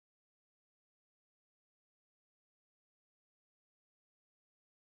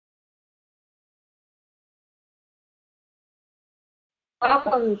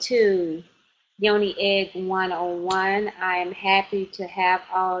Welcome to Yoni Egg 101. I am happy to have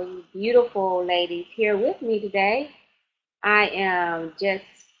all you beautiful ladies here with me today. I am just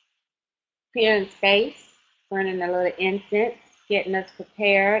clearing space, burning a little incense, getting us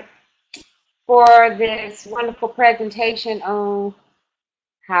prepared for this wonderful presentation on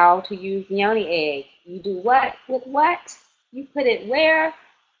how to use Yoni Egg. You do what with what? You put it where?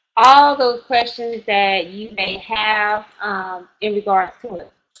 All those questions that you may have in regards to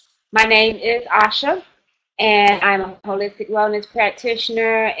it. My name is Asha, and I'm a holistic wellness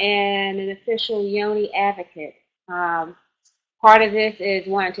practitioner and an official Yoni advocate. Um, Part of this is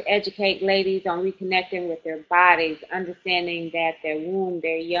wanting to educate ladies on reconnecting with their bodies, understanding that their womb,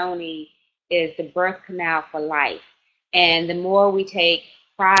 their yoni, is the birth canal for life. And the more we take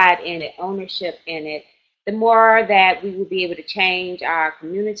pride in it, ownership in it, the more that we will be able to change our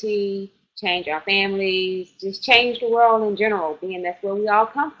community, change our families, just change the world in general, being that's where we all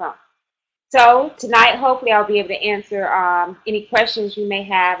come from. So tonight, hopefully, I'll be able to answer any questions you may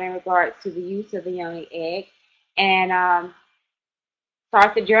have in regards to the use of the yoni egg. And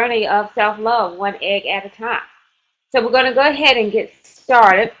start the journey of self-love one egg at a time. So we're going to go ahead and get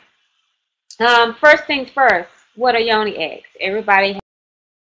started. First things first, what are yoni eggs? Everybody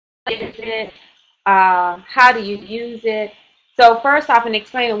has it. How do you use it? So first off, in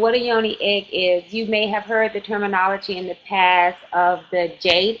explaining what a yoni egg is, you may have heard the terminology in the past of the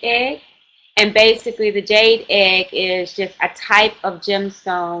jade egg. And basically, the jade egg is just a type of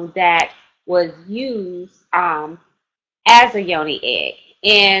gemstone that was used as a yoni egg.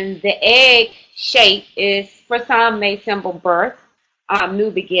 And the egg shape is, for some, may symbol birth, new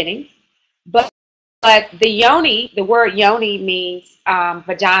beginnings. But, but the yoni, the word yoni means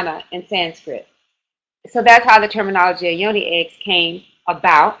vagina in Sanskrit. So that's how the terminology of yoni eggs came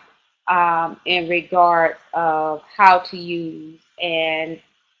about in regards of how to use. And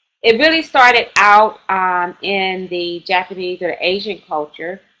it really started out in the Japanese or the Asian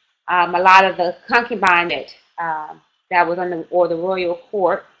culture. A lot of the concubine that was on the or the royal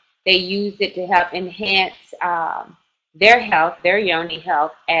court, they used it to help enhance their health, their yoni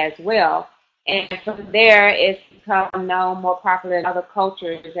health as well. And from there, it's become known more popular in other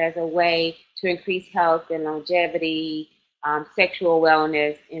cultures as a way to increase health and longevity, sexual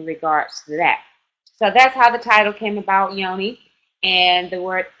wellness in regards to that. So that's how the title came about, yoni. And the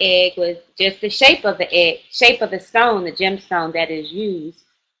word egg was just the shape of the egg, shape of the stone, the gemstone that is used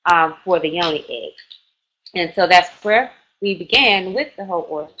for the yoni egg. And so that's where we began with the whole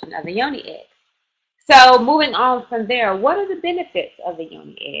origin of the yoni egg. So moving on from there, what are the benefits of the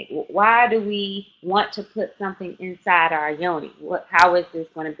yoni egg? Why do we want to put something inside our yoni? How is this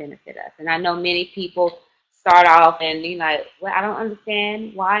going to benefit us? And I know many people start off and you're like, well, I don't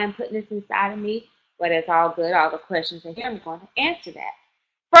understand why I'm putting this inside of me, but it's all good. All the questions are here. I'm going to answer that.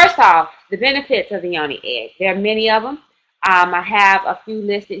 First off, the benefits of the yoni egg. There are many of them. I have a few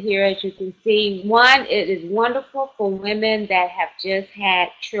listed here, as you can see. One, it is wonderful for women that have just had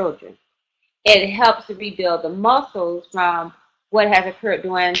children. It helps to rebuild the muscles from what has occurred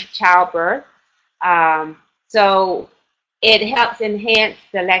during childbirth. So it helps enhance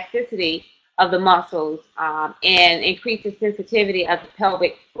the elasticity of the muscles and increase the sensitivity of the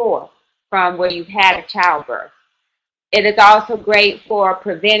pelvic floor from where you've had a childbirth. It is also great for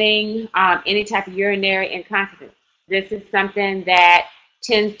preventing any type of urinary incontinence. This is something that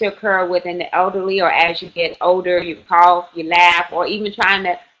tends to occur within the elderly, or as you get older, you cough, you laugh, or even trying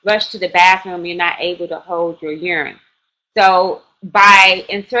to rush to the bathroom, you're not able to hold your urine. So by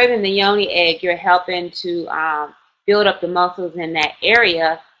inserting the yoni egg, you're helping to build up the muscles in that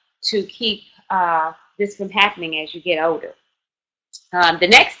area to keep this from happening as you get older. The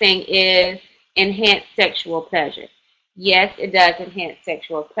next thing is enhanced sexual pleasure. Yes, it does enhance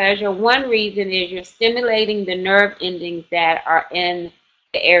sexual pleasure. One reason is you're stimulating the nerve endings that are in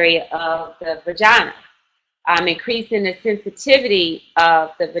the area of the vagina, increasing the sensitivity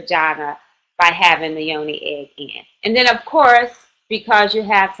of the vagina by having the yoni egg in. And then, of course, because you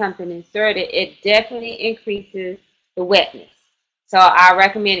have something inserted, it definitely increases the wetness. So I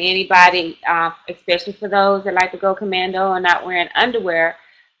recommend anybody, especially for those that like to go commando and not wearing underwear,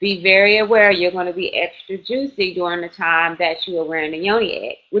 be very aware you're going to be extra juicy during the time that you are wearing the yoni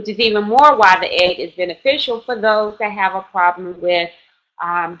egg, which is even more why the egg is beneficial for those that have a problem with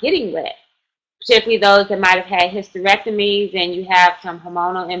getting wet, particularly those that might have had hysterectomies and you have some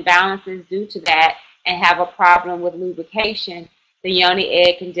hormonal imbalances due to that and have a problem with lubrication. The yoni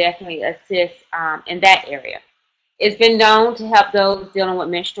egg can definitely assist in that area. It's been known to help those dealing with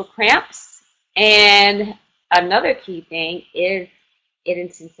menstrual cramps. And another key thing is it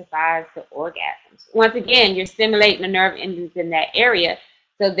intensifies the orgasms. Once again, you're stimulating the nerve endings in that area,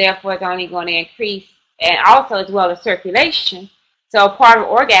 so therefore it's only going to increase, and also as well as circulation. So part of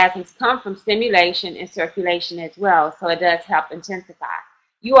orgasms come from stimulation and circulation as well, so it does help intensify.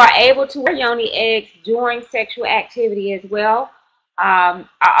 You are able to wear yoni eggs during sexual activity as well. I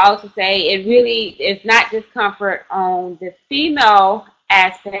also say it really is not discomfort on the female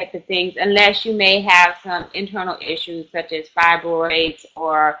aspect of things unless you may have some internal issues such as fibroids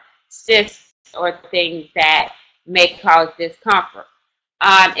or cysts or things that may cause discomfort.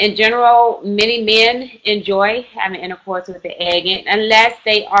 In general, many men enjoy having intercourse with the egg unless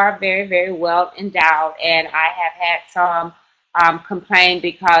they are very, very well endowed. And I have had some complain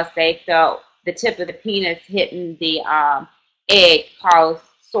because they felt the tip of the penis hitting the egg caused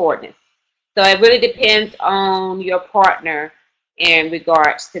soreness. So it really depends on your partner in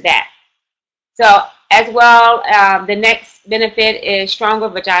regards to that. So as well, the next benefit is stronger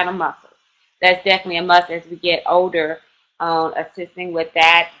vaginal muscles. That's definitely a must as we get older. Assisting with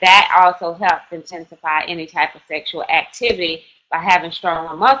that. That also helps intensify any type of sexual activity by having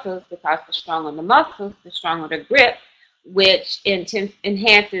stronger muscles, because the stronger the muscles, the stronger the grip, which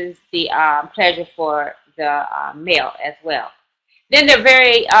enhances the pleasure for the male as well. Then there are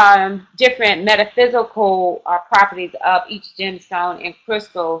very different metaphysical properties of each gemstone and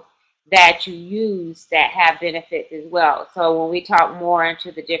crystal that you use that have benefits as well. So when we talk more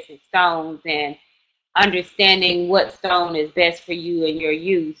into the different stones and understanding what stone is best for you and your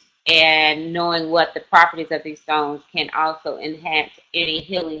use, and knowing what the properties of these stones can also enhance any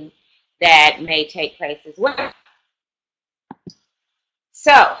healing that may take place as well.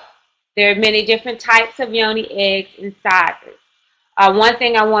 So there are many different types of yoni eggs and sizes. One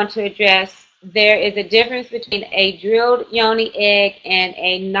thing I want to address, there is a difference between a drilled yoni egg and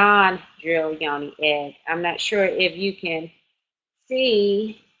a non-drilled yoni egg. I'm not sure if you can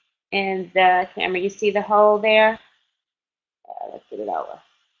see in the camera. You see the hole there? Let's get it over.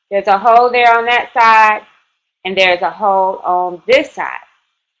 There's a hole there on that side, and there's a hole on this side.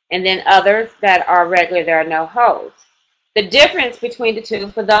 And then others that are regular, there are no holes. The difference between the two,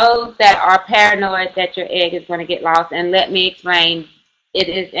 for those that are paranoid that your egg is going to get lost, and let me explain, it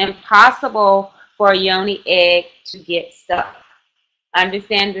is impossible for a yoni egg to get stuck.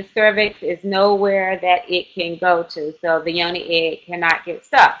 Understand the cervix is nowhere that it can go to, so the yoni egg cannot get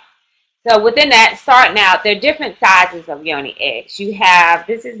stuck. So within that, starting out, there are different sizes of yoni eggs. You have,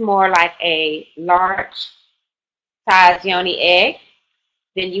 this is more like a large size yoni egg.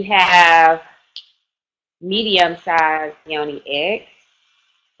 Then you have medium-sized yoni eggs,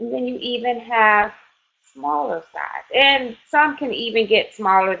 and then you even have smaller size, and some can even get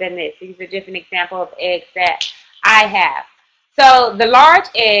smaller than this. These are different examples of eggs that I have. So the large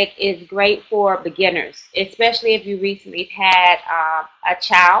egg is great for beginners, especially if you recently had a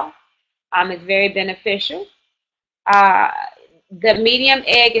child. It's very beneficial. The medium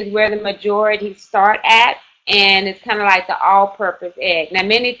egg is where the majority start at, and it's kind of like the all-purpose egg. Now,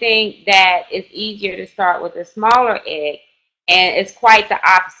 many think that it's easier to start with a smaller egg, and it's quite the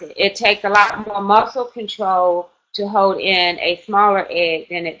opposite. It takes a lot more muscle control to hold in a smaller egg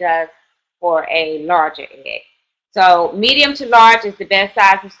than it does for a larger egg. So medium to large is the best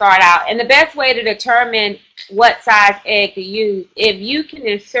size to start out. And the best way to determine what size egg to use, if you can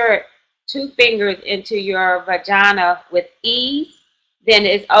insert 2 fingers into your vagina with ease, then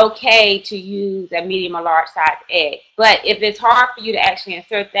it's okay to use a medium or large size egg. But if it's hard for you to actually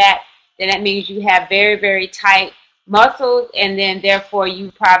insert that, then that means you have very, very tight muscles, and then therefore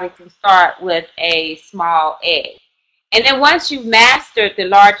you probably can start with a small egg. And then once you've mastered the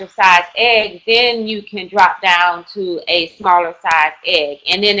larger size egg, then you can drop down to a smaller size egg.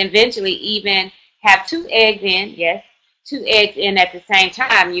 And then eventually even have 2 eggs in, yes, 2 eggs in at the same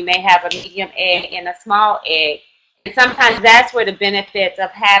time. You may have a medium egg and a small egg. And sometimes that's where the benefits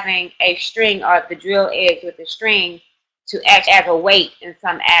of having a string, or the drill eggs with a string, to act as a weight in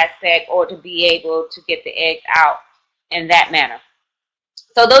some aspect, or to be able to get the eggs out in that manner.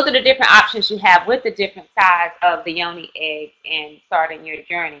 So those are the different options you have with the different size of the yoni eggs and starting your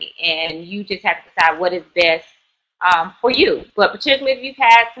journey. And you just have to decide what is best for you. But particularly if you've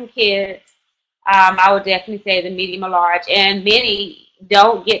had some kids, I would definitely say the medium or large. And many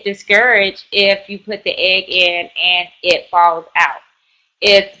don't get discouraged if you put the egg in and it falls out.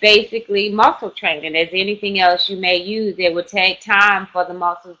 It's basically muscle training. As anything else you may use, it would take time for the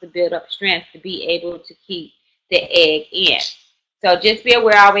muscles to build up strength to be able to keep the egg in. So just be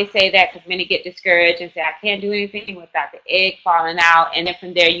aware, I always say that, because many get discouraged and say, I can't do anything without the egg falling out. And then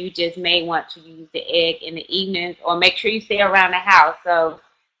from there, you just may want to use the egg in the evenings, or make sure you stay around the house so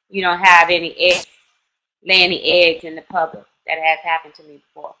you don't have any eggs, lay any eggs in the public. that has happened to me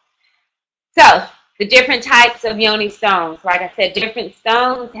before. So the different types of yoni stones, like I said, different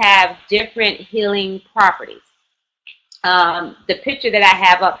stones have different healing properties. The picture that I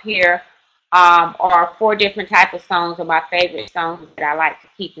have up here are 4 different types of stones are my favorite stones that I like to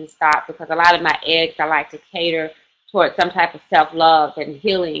keep in stock, because a lot of my eggs I like to cater towards some type of self-love and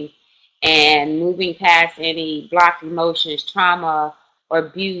healing and moving past any blocked emotions, trauma, or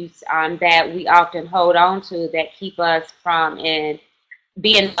abuse that we often hold on to that keep us from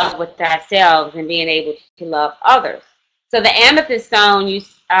being in love with ourselves and being able to love others. So the amethyst stone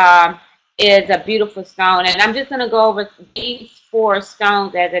is a beautiful stone, and I'm just going to go over these 4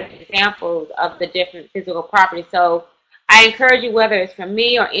 stones as examples of the different physical properties. So I encourage you, whether it's from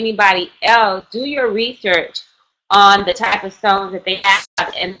me or anybody else, do your research on the type of stones that they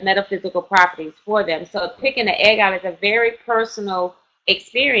have and metaphysical properties for them. So picking the egg out is a very personal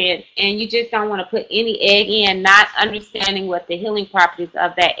experience, and you just don't want to put any egg in not understanding what the healing properties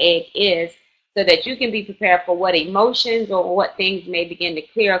of that egg is, so that you can be prepared for what emotions or what things may begin to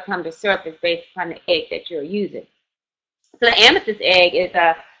clear or come to surface based upon the egg that you're using. So the amethyst egg is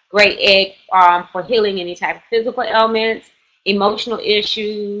a great egg for healing any type of physical ailments, emotional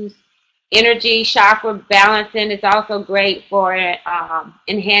issues, energy, chakra balancing. It's also great for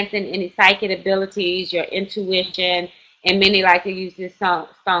enhancing any psychic abilities, your intuition, and many like to use this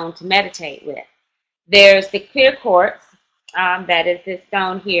stone to meditate with. There's the clear quartz, that is this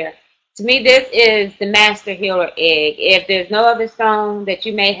stone here. To me, this is the master healer egg. If there's no other stone that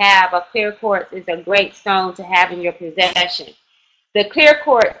you may have, a clear quartz is a great stone to have in your possession. The clear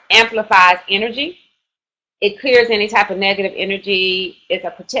quartz amplifies energy. It clears any type of negative energy. It's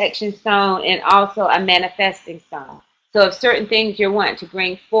a protection stone and also a manifesting stone. So if certain things you're wanting to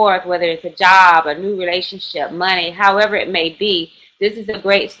bring forth, whether it's a job, a new relationship, money, however it may be, this is a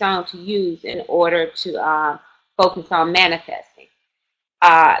great stone to use in order to focus on manifesting.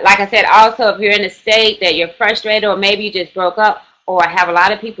 Like I said, also, if you're in a state that you're frustrated, or maybe you just broke up, or have a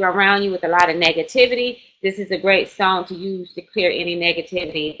lot of people around you with a lot of negativity, this is a great stone to use to clear any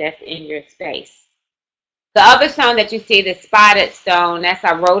negativity that's in your space. The other stone that you see, the spotted stone, that's a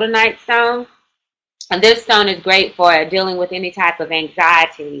rhodonite stone. And this stone is great for dealing with any type of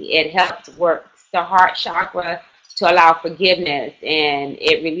anxiety. It helps work the heart chakra to allow forgiveness, and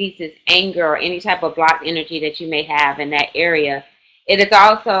it releases anger or any type of blocked energy that you may have in that area. It is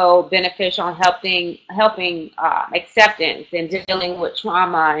also beneficial in helping acceptance and dealing with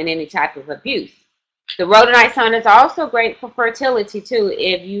trauma and any type of abuse. The rhodonite stone is also great for fertility too,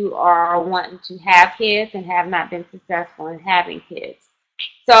 if you are wanting to have kids and have not been successful in having kids.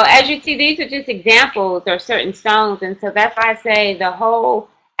 So as you see, these are just examples of certain stones, and so that's why I say the whole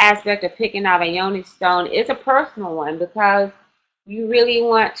aspect of picking out a yoni stone is a personal one, because you really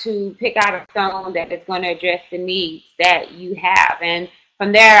want to pick out a stone that is going to address the needs that you have. And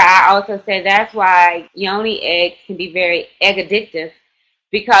from there, I also say that's why yoni eggs can be very egg addictive,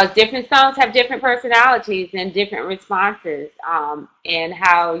 because different stones have different personalities and different responses, and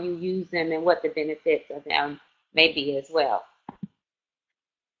how you use them and what the benefits of them may be as well.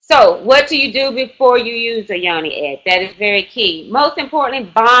 So what do you do before you use a yoni egg? That is very key. Most importantly,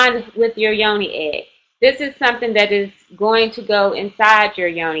 bond with your yoni egg. This is something that is going to go inside your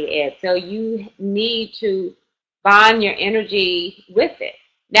yoni egg. So you need to bond your energy with it.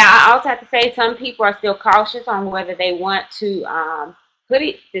 Now, I also have to say some people are still cautious on whether they want to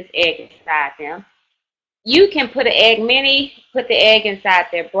this egg inside them. You can put an egg, many put the egg inside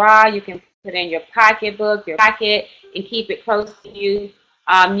their bra. You can put it in your pocketbook, your pocket, and keep it close to you.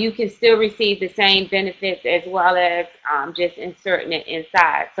 You can still receive the same benefits as well as just inserting it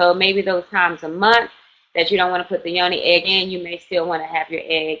inside. So maybe those times a month that you don't want to put the yoni egg in, you may still want to have your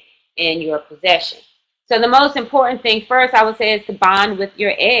egg in your possession. So the most important thing first, I would say, is to bond with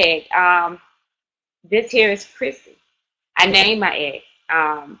your egg. This here is Chrissy. I named my egg.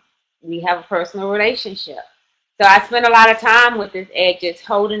 We have a personal relationship. So I spend a lot of time with this egg, just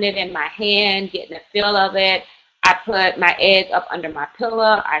holding it in my hand, getting a feel of it. I put my egg up under my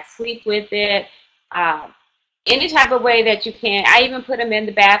pillow. I sleep with it. Any type of way that you can. I even put them in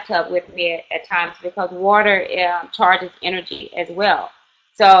the bathtub with me at times, because water charges energy as well.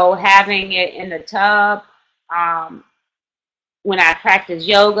 So having it in the tub, when I practice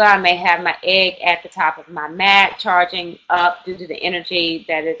yoga, I may have my egg at the top of my mat charging up due to the energy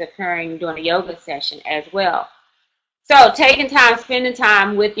that is occurring during a yoga session as well. So taking time, spending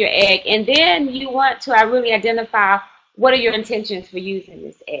time with your egg, and then you want to really identify what are your intentions for using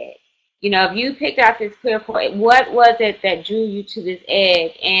this egg. You know, if you picked out this clear quartz, what was it that drew you to this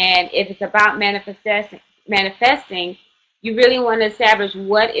egg? And if it's about manifesting, you really want to establish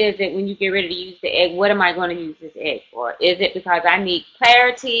what is it when you get ready to use the egg. What am I going to use this egg for? Is it because I need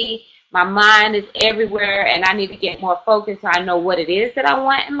clarity? My mind is everywhere and I need to get more focused so I know what it is that I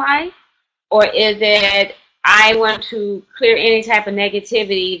want in life? Or is it I want to clear any type of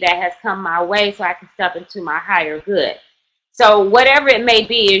negativity that has come my way so I can step into my higher good? So whatever it may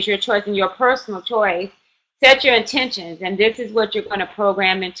be is your choice and your personal choice. Set your intentions, and this is what you're going to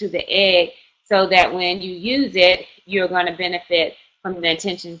program into the egg so that when you use it, you're going to benefit from the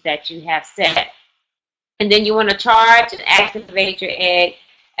intentions that you have set. And then you want to charge and activate your egg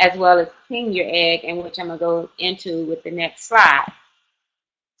as well as clean your egg, and which I'm going to go into with the next slide.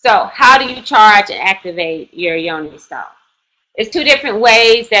 So how do you charge and activate your yoni stone? It's two different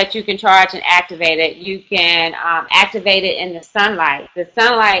ways that you can charge and activate it. You can activate it in the sunlight. The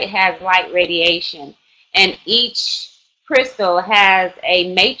sunlight has light radiation, and each crystal has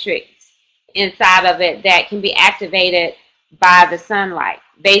a matrix inside of it that can be activated by the sunlight,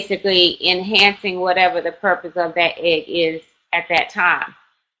 basically enhancing whatever the purpose of that egg is at that time.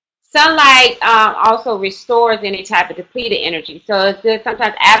 Sunlight also restores any type of depleted energy. So it's good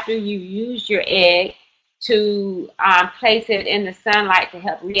sometimes after you use your egg to place it in the sunlight to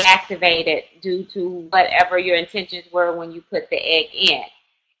help reactivate it due to whatever your intentions were when you put the egg in.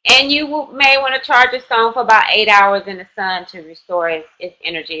 And you may want to charge the stone for about 8 hours in the sun to restore its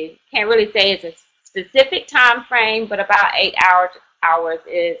energy. Can't really say it's a specific time frame, but about 8 hours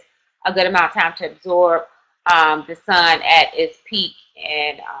is a good amount of time to absorb the sun at its peak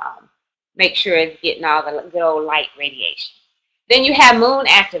and make sure it's getting all the good old light radiation. Then you have moon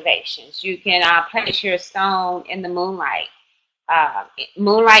activations. You can place your stone in the moonlight.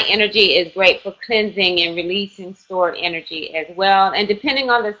 Moonlight energy is great for cleansing and releasing stored energy as well. And depending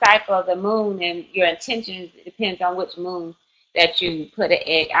on the cycle of the moon and your intentions, it depends on which moon that you put an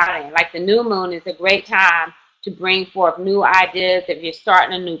egg out in. Like the new moon is a great time to bring forth new ideas. If you're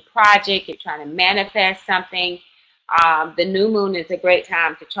starting a new project, you're trying to manifest something, the new moon is a great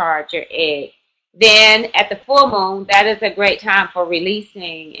time to charge your egg. Then at the full moon, that is a great time for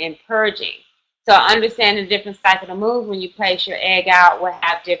releasing and purging. So understanding the different cycles of the moons when you place your egg out will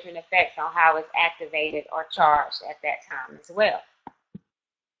have different effects on how it's activated or charged at that time as well.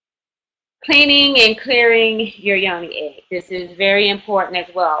 Cleaning and clearing your yoni egg. This is very important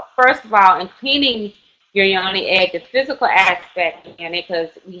as well. First of all, in cleaning your yoni egg, the physical aspect in it, because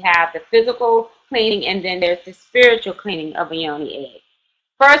we have the physical cleaning and then there's the spiritual cleaning of a yoni egg.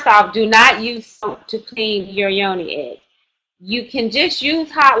 First off, do not use soap to clean your yoni egg. You can just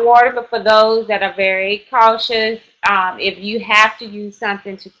use hot water, but for those that are very cautious, if you have to use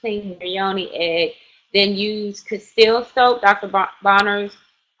something to clean your yoni egg, then use Castile soap. Dr. Bonner's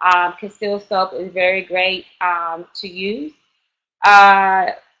Castile soap is very great to use.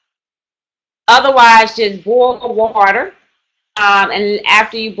 Otherwise, just boil water. And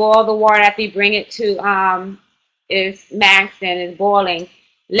after you boil the water, after you bring it to its max and it's boiling,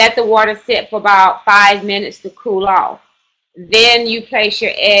 let the water sit for about 5 minutes to cool off. Then you place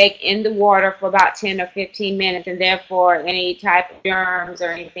your egg in the water for about 10 or 15 minutes, and therefore any type of germs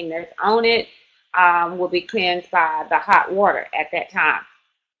or anything that's on it will be cleansed by the hot water at that time.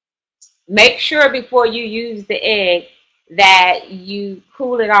 Make sure before you use the egg that you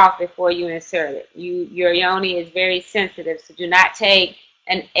cool it off before you insert it. Your yoni is very sensitive, so do not take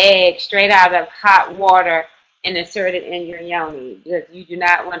an egg straight out of hot water and insert it in your yoni, because you do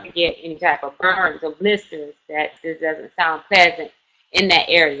not want to get any type of burns or blisters. That just doesn't sound pleasant in that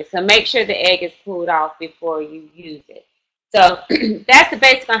area. So make sure the egg is cooled off before you use it. So that's the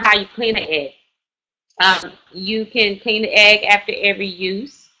basic on how you clean the egg. You can clean the egg after every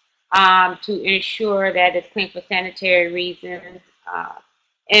use to ensure that it's clean for sanitary reasons.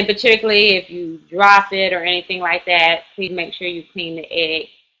 And particularly if you drop it or anything like that, please make sure you clean the egg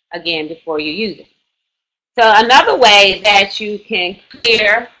again before you use it. So another way that you can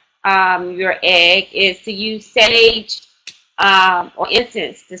clear your egg is to use sage or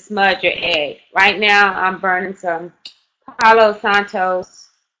incense to smudge your egg. Right now I'm burning some Palo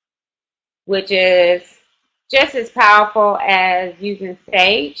Santos, which is just as powerful as using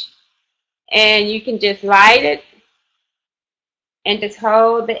sage. And you can just light it and just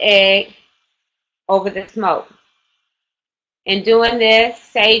hold the egg over the smoke. And doing this,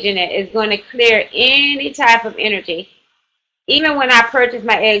 saging it, is going to clear any type of energy. Even when I purchase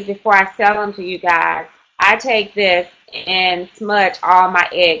my eggs before I sell them to you guys, I take this and smudge all my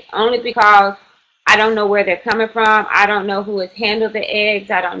eggs, only because I don't know where they're coming from. I don't know who has handled the eggs.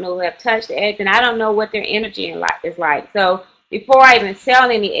 I don't know who have touched the eggs, and I don't know what their energy is like. So before I even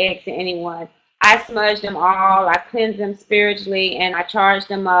sell any eggs to anyone, I smudge them all. I cleanse them spiritually, and I charge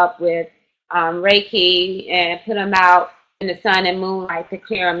them up with Reiki and put them out in the sun and moonlight to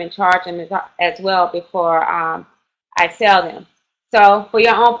clear them and charge them as well before I sell them. So for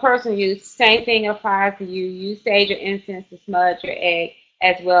your own personal use, same thing applies to you. Use sage or incense to smudge your egg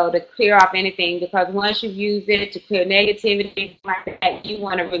as well to clear off anything, because once you use it to clear negativity like that, you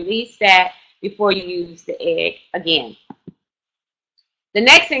want to release that before you use the egg again. The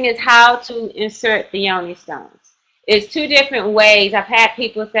next thing is how to insert the yoni stones. It's two different ways. I've had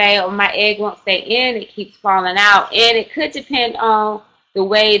people say, oh, my egg won't stay in, it keeps falling out, and it could depend on the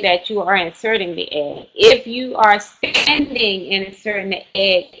way that you are inserting the egg. If you are standing and inserting the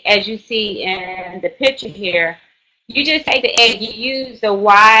egg, as you see in the picture here, you just take the egg, you use the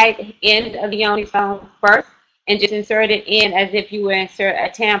wide end of the yoni stone first and just insert it in as if you would insert a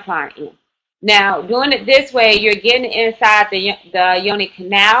tampon in. Now, doing it this way, you're getting inside the yoni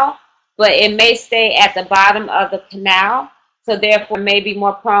canal, but it may stay at the bottom of the canal, so therefore it may be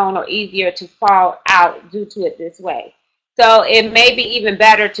more prone or easier to fall out due to it this way. So it may be even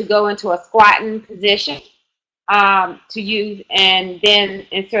better to go into a squatting position to use and then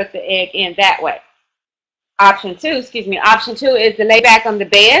insert the egg in that way. Option two is to lay back on the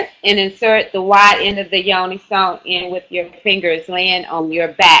bed and insert the wide end of the yoni stone in with your fingers laying on your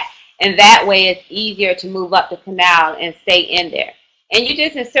back. And that way it's easier to move up the canal and stay in there. And you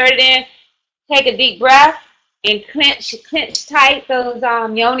just insert it in, take a deep breath, and clench tight those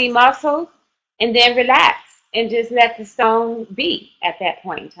yoni muscles, and then relax and just let the stone be at that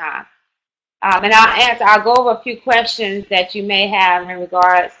point in time. And I'll go over a few questions that you may have in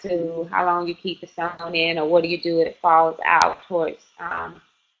regards to how long you keep the stone in, or what do you do if it falls out towards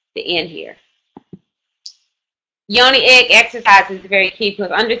the end here. Yoni egg exercise is very key,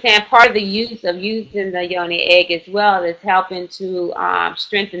 because understand part of the use of using the yoni egg as well is helping to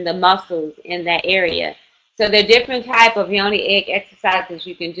strengthen the muscles in that area. So there are different type of yoni egg exercises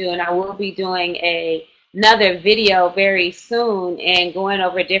you can do, and I will be doing another video very soon and going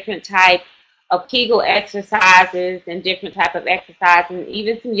over different type of Kegel exercises and different type of exercises, and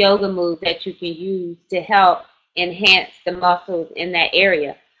even some yoga moves that you can use to help enhance the muscles in that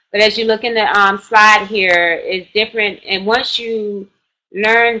area. But as you look in the slide here, it's different. And once you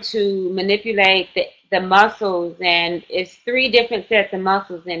learn to manipulate the muscles, and it's 3 different sets of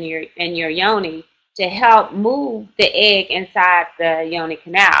muscles in your yoni to help move the egg inside the yoni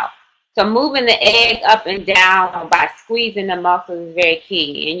canal. So moving the egg up and down by squeezing the muscles is very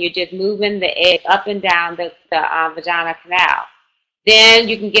key. And you're just moving the egg up and down the vagina canal. Then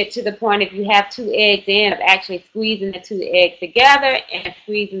you can get to the point, if you have 2 eggs in, of actually squeezing the 2 eggs together and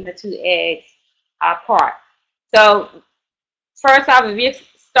squeezing the 2 eggs apart. So first off, if you're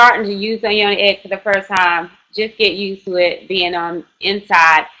starting to use a yoni egg for the first time, just get used to it being on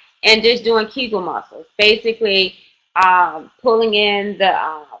inside and just doing Kegel muscles. Basically pulling in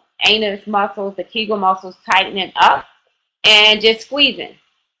the anus muscles, the Kegel muscles, tightening up and just squeezing.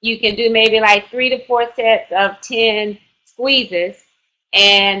 You can do maybe like 3 to 4 sets of 10 squeezes,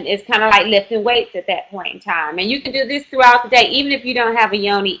 and it's kind of like lifting weights at that point in time. And you can do this throughout the day. Even if you don't have a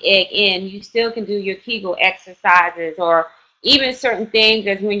yoni egg in, you still can do your Kegel exercises, or even certain things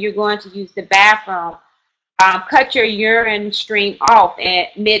as when you're going to use the bathroom. Cut your urine stream off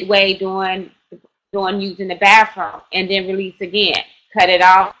at midway during using the bathroom, and then release again. Cut it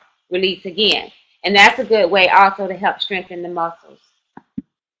off, release again. And that's a good way also to help strengthen the muscles.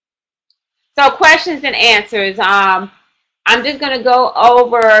 So questions and answers. I'm just going to go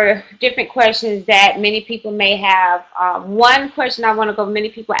over different questions that many people may have. One question I want to go, many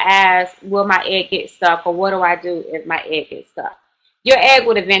people ask, will my egg get stuck, or what do I do if my egg gets stuck? Your egg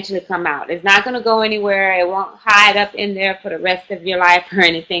would eventually come out. It's not going to go anywhere. It won't hide up in there for the rest of your life or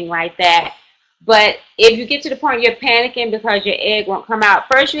anything like that. But if you get to the point you're panicking because your egg won't come out,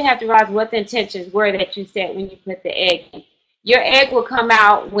 first you have to realize what the intentions were that you set when you put the egg in. Your egg will come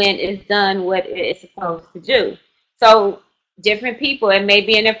out when it's done what it's supposed to do. So different people, it may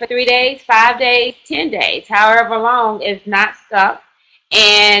be in there for 3 days, 5 days, 10 days, however long, it's not stuck.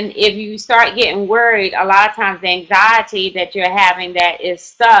 And if you start getting worried, a lot of times the anxiety that you're having that is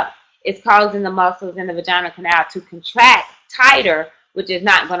stuck is causing the muscles in the vaginal canal to contract tighter, which is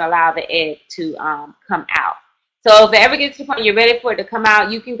not going to allow the egg to come out. So if it ever gets to the point you're ready for it to come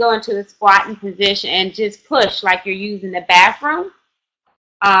out, you can go into the squatting position and just push like you're using the bathroom,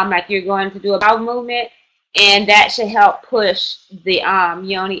 like you're going to do a bowel movement, and that should help push the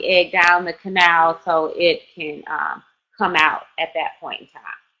yoni egg down the canal so it can come out at that point in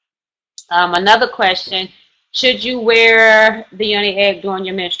time. Another question, should you wear the yoni egg during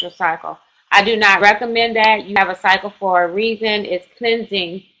your menstrual cycle? I do not recommend that. You have a cycle for a reason. It's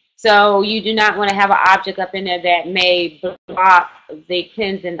cleansing. So you do not want to have an object up in there that may block the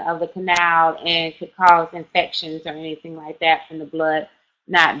cleansing of the canal and could cause infections or anything like that from the blood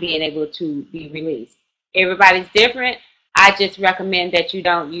not being able to be released. Everybody's different. I just recommend that you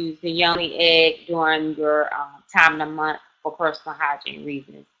don't use the Yoni egg during your time of the month for personal hygiene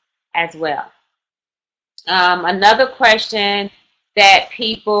reasons as well. Another question that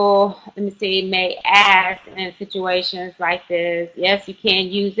people, let me see, may ask in situations like this. Yes, you can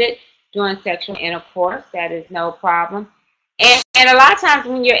use it during sexual intercourse. That is no problem. And a lot of times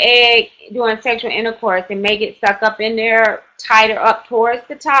when your egg during sexual intercourse, it may get stuck up in there, tighter up towards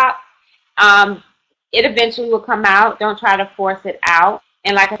the top. Um, it eventually will come out. Don't try to force it out.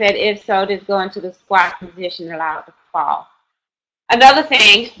 And like I said, if so, just go into the squat position and allow it to fall. Another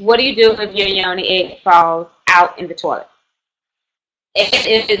thing, what do you do if your yoni egg falls out in the toilet?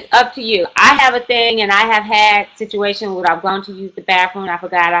 It is up to you. I have a thing, and I have had situations where I've gone to use the bathroom, and I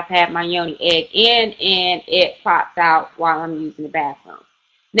forgot I've had my yoni egg in, and it pops out while I'm using the bathroom.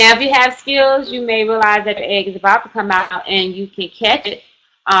 Now, if you have skills, you may realize that the egg is about to come out, and you can catch it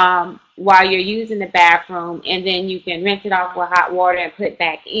while you're using the bathroom, and then you can rinse it off with hot water and put it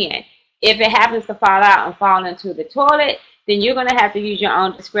back in. If it happens to fall out and fall into the toilet, then you're going to have to use your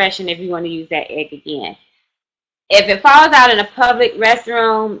own discretion if you want to use that egg again. If it falls out in a public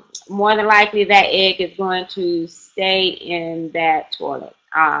restroom, more than likely that egg is going to stay in that toilet.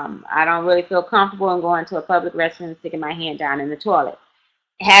 I don't really feel comfortable in going to a public restroom and sticking my hand down in the toilet.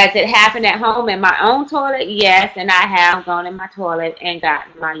 Has it happened at home in my own toilet? Yes, and I have gone in my toilet and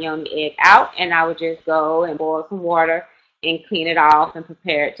gotten my yoni egg out, and I would just go and boil some water and clean it off and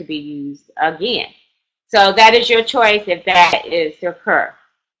prepare it to be used again. So that is your choice if that is to occur.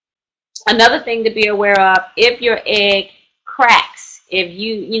 Another thing to be aware of, if your egg cracks, if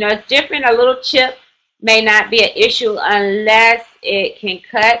it's different, a little chip may not be an issue unless it can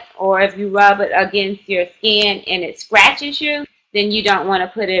cut, or if you rub it against your skin and it scratches you, then you don't want to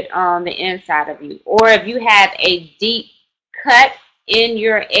put it on the inside of you. Or if you have a deep cut in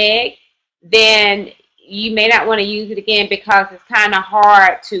your egg, then you may not want to use it again because it's kind of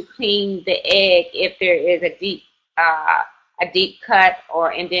hard to clean the egg if there is a deep cut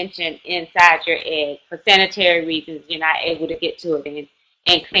or indentation inside your egg. For sanitary reasons, you're not able to get to it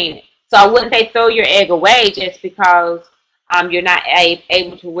and clean it. So I wouldn't say throw your egg away just because you're not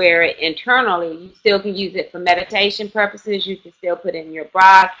able to wear it internally. You still can use it for meditation purposes. You can still put it in your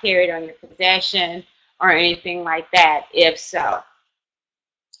bra, carry it on your possession, or anything like that, if so.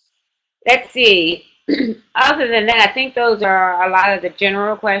 Let's see. Other than that, I think those are a lot of the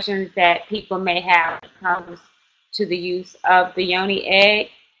general questions that people may have when it comes to the use of the yoni egg.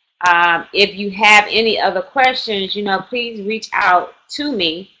 If you have any other questions, please reach out to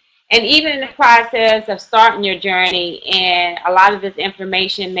me. And even in the process of starting your journey, and a lot of this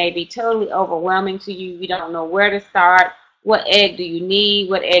information may be totally overwhelming to you, you don't know where to start, what egg do you need,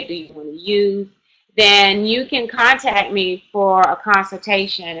 what egg do you want to use, then you can contact me for a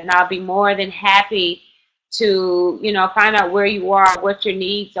consultation, and I'll be more than happy to, find out where you are, what your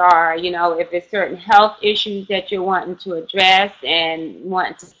needs are, if there's certain health issues that you're wanting to address and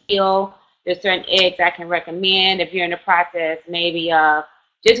wanting to heal, there's certain eggs I can recommend. If you're in the process maybe of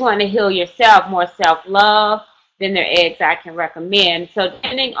just wanting to heal yourself, more self-love, then there are eggs I can recommend. So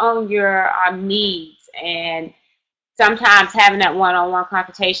depending on your needs, and sometimes having that one-on-one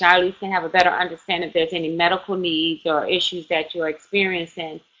consultation, I at least can have a better understanding if there's any medical needs or issues that you're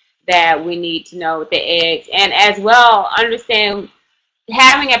experiencing that we need to know with the eggs. And as well, understand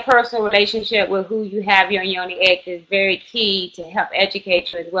having a personal relationship with who you have your yoni eggs is very key to help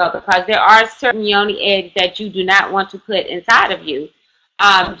educate you as well, because there are certain yoni eggs that you do not want to put inside of you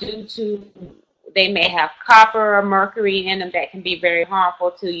due to they may have copper or mercury in them that can be very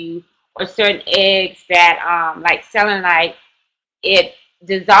harmful to you, or certain eggs that like selenite, it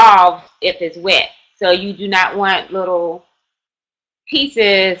dissolves if it's wet. So you do not want little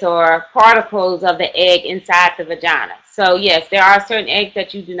pieces or particles of the egg inside the vagina. So yes, there are certain eggs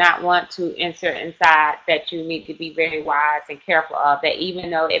that you do not want to insert inside that you need to be very wise and careful of, that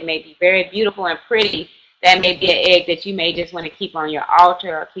even though it may be very beautiful and pretty, that may be an egg that you may just want to keep on your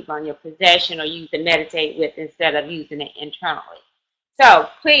altar or keep on your possession or use to meditate with instead of using it internally. So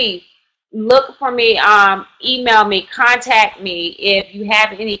please look for me, email me, contact me. If you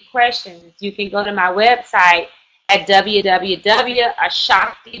have any questions, you can go to my website at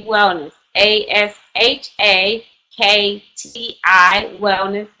www.ashakti-wellness,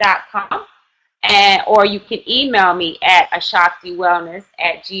 ASHAKTI-wellness.com, or you can email me at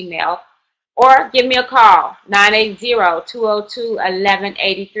ashaktiwellness@gmail.com, or give me a call,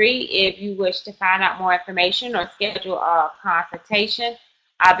 980-202-1183, if you wish to find out more information or schedule a consultation.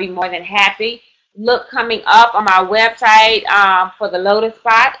 I'll be more than happy. Look, coming up on my website for the Lotus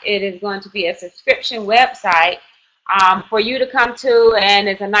Spot, it is going to be a subscription website for you to come to, and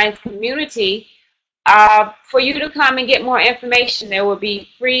it's a nice community for you to come and get more information. There will be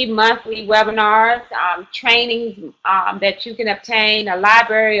free monthly webinars, trainings that you can obtain, a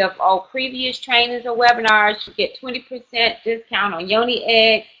library of all previous trainings or webinars. You get 20% discount on Yoni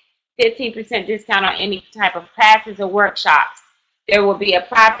Egg, 15% discount on any type of classes or workshops. There will be a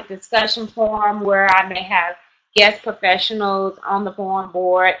private discussion forum where I may have guest professionals on the forum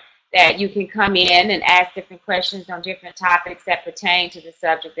board that you can come in and ask different questions on different topics that pertain to the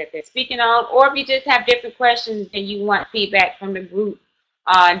subject that they're speaking on. Or if you just have different questions and you want feedback from the group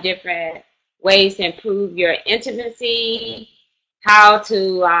on different ways to improve your intimacy, how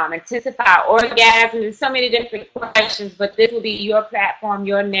to intensify orgasm, there's so many different questions, but this will be your platform,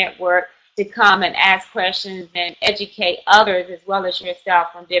 your network to come and ask questions and educate others as well as yourself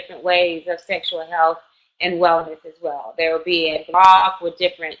on different ways of sexual health and wellness as well. There will be a blog with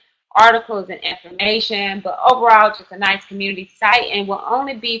different articles and information, but overall just a nice community site, and will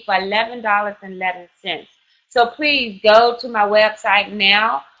only be for $11.11. So please go to my website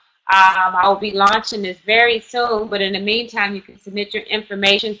now. I will be launching this very soon, but in the meantime you can submit your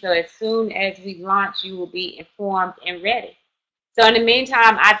information, so as soon as we launch you will be informed and ready. So in the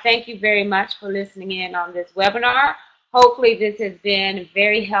meantime, I thank you very much for listening in on this webinar. Hopefully this has been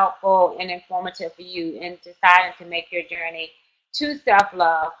very helpful and informative for you in deciding to make your journey to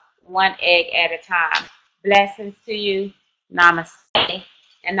self-love one egg at a time. Blessings to you. Namaste.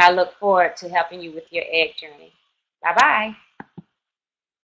 And I look forward to helping you with your egg journey. Bye-bye.